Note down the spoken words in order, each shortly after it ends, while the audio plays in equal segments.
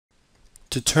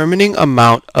Determining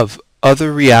amount of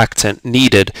other reactant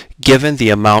needed given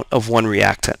the amount of one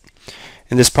reactant.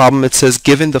 In this problem it says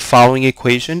given the following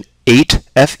equation,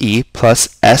 8Fe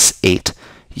plus S8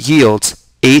 yields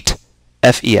 8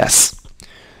 FeS.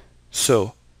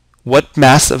 So what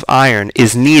mass of iron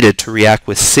is needed to react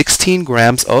with 16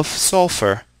 grams of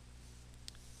sulfur?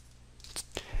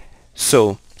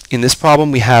 So in this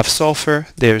problem we have sulfur,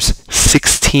 there's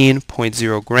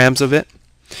 16.0 grams of it,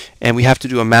 and we have to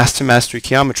do a mass-to-mass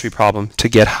stoichiometry problem to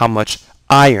get how much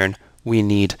iron we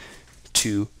need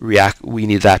to react. We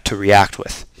need that to react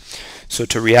with. So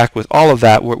to react with all of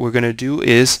that, what we're going to do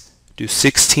is do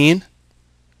 16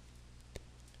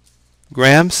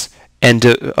 grams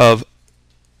of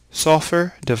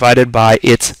sulfur divided by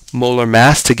its molar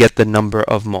mass to get the number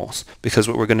of moles. Because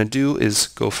what we're going to do is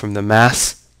go from the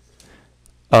mass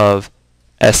of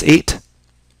S8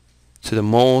 to the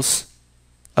moles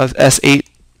of S8,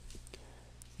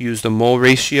 use the mole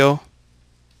ratio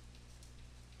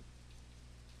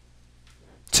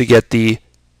to get the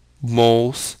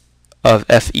moles of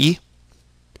Fe.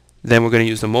 Then we're going to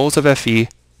use the moles of Fe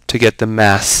to get the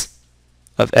mass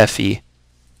of Fe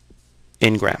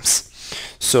in grams.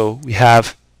 So we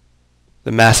have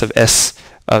the mass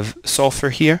of sulfur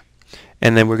here,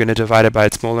 and then we're going to divide it by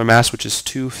its molar mass, which is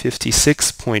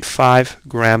 256.5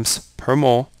 grams per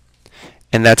mole,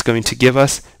 and that's going to give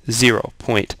us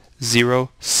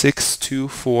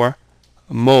 0.0624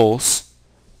 moles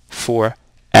for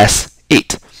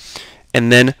S8.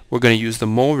 And then we're going to use the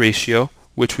mole ratio,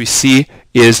 which we see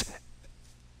is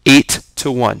 8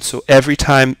 to 1. So every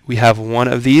time we have one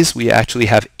of these, we actually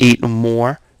have 8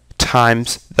 more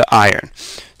times the iron.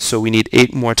 So we need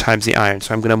 8 more times the iron.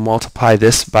 So I'm going to multiply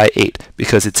this by 8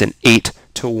 because it's an 8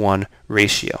 to 1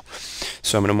 ratio.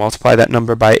 So I'm going to multiply that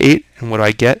number by 8, and what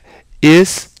I get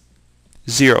is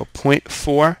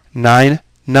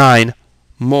 0.499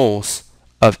 moles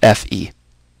of Fe.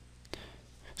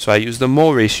 So I use the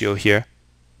mole ratio here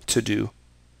to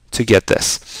get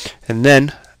this. And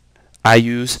then I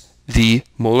use the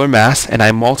molar mass and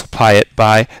I multiply it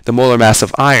by the molar mass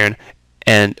of iron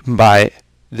and by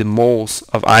the moles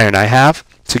of iron I have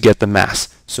to get the mass.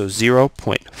 So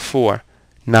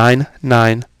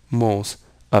 0.499 moles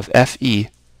of Fe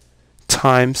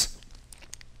times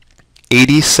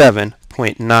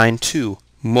 87.92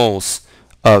 moles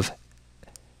of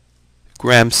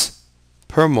grams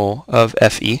per mole of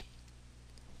Fe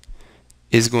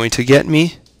is going to get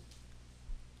me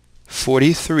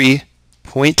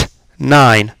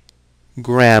 43.9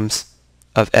 grams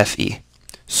of Fe.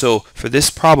 So for this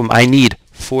problem I need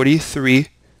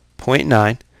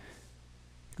 43.9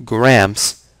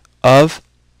 grams of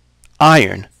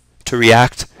iron to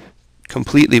react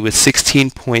completely with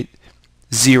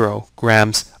 16.0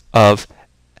 grams of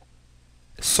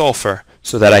sulfur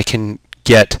so that I can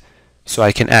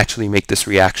actually make this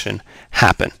reaction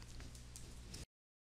happen.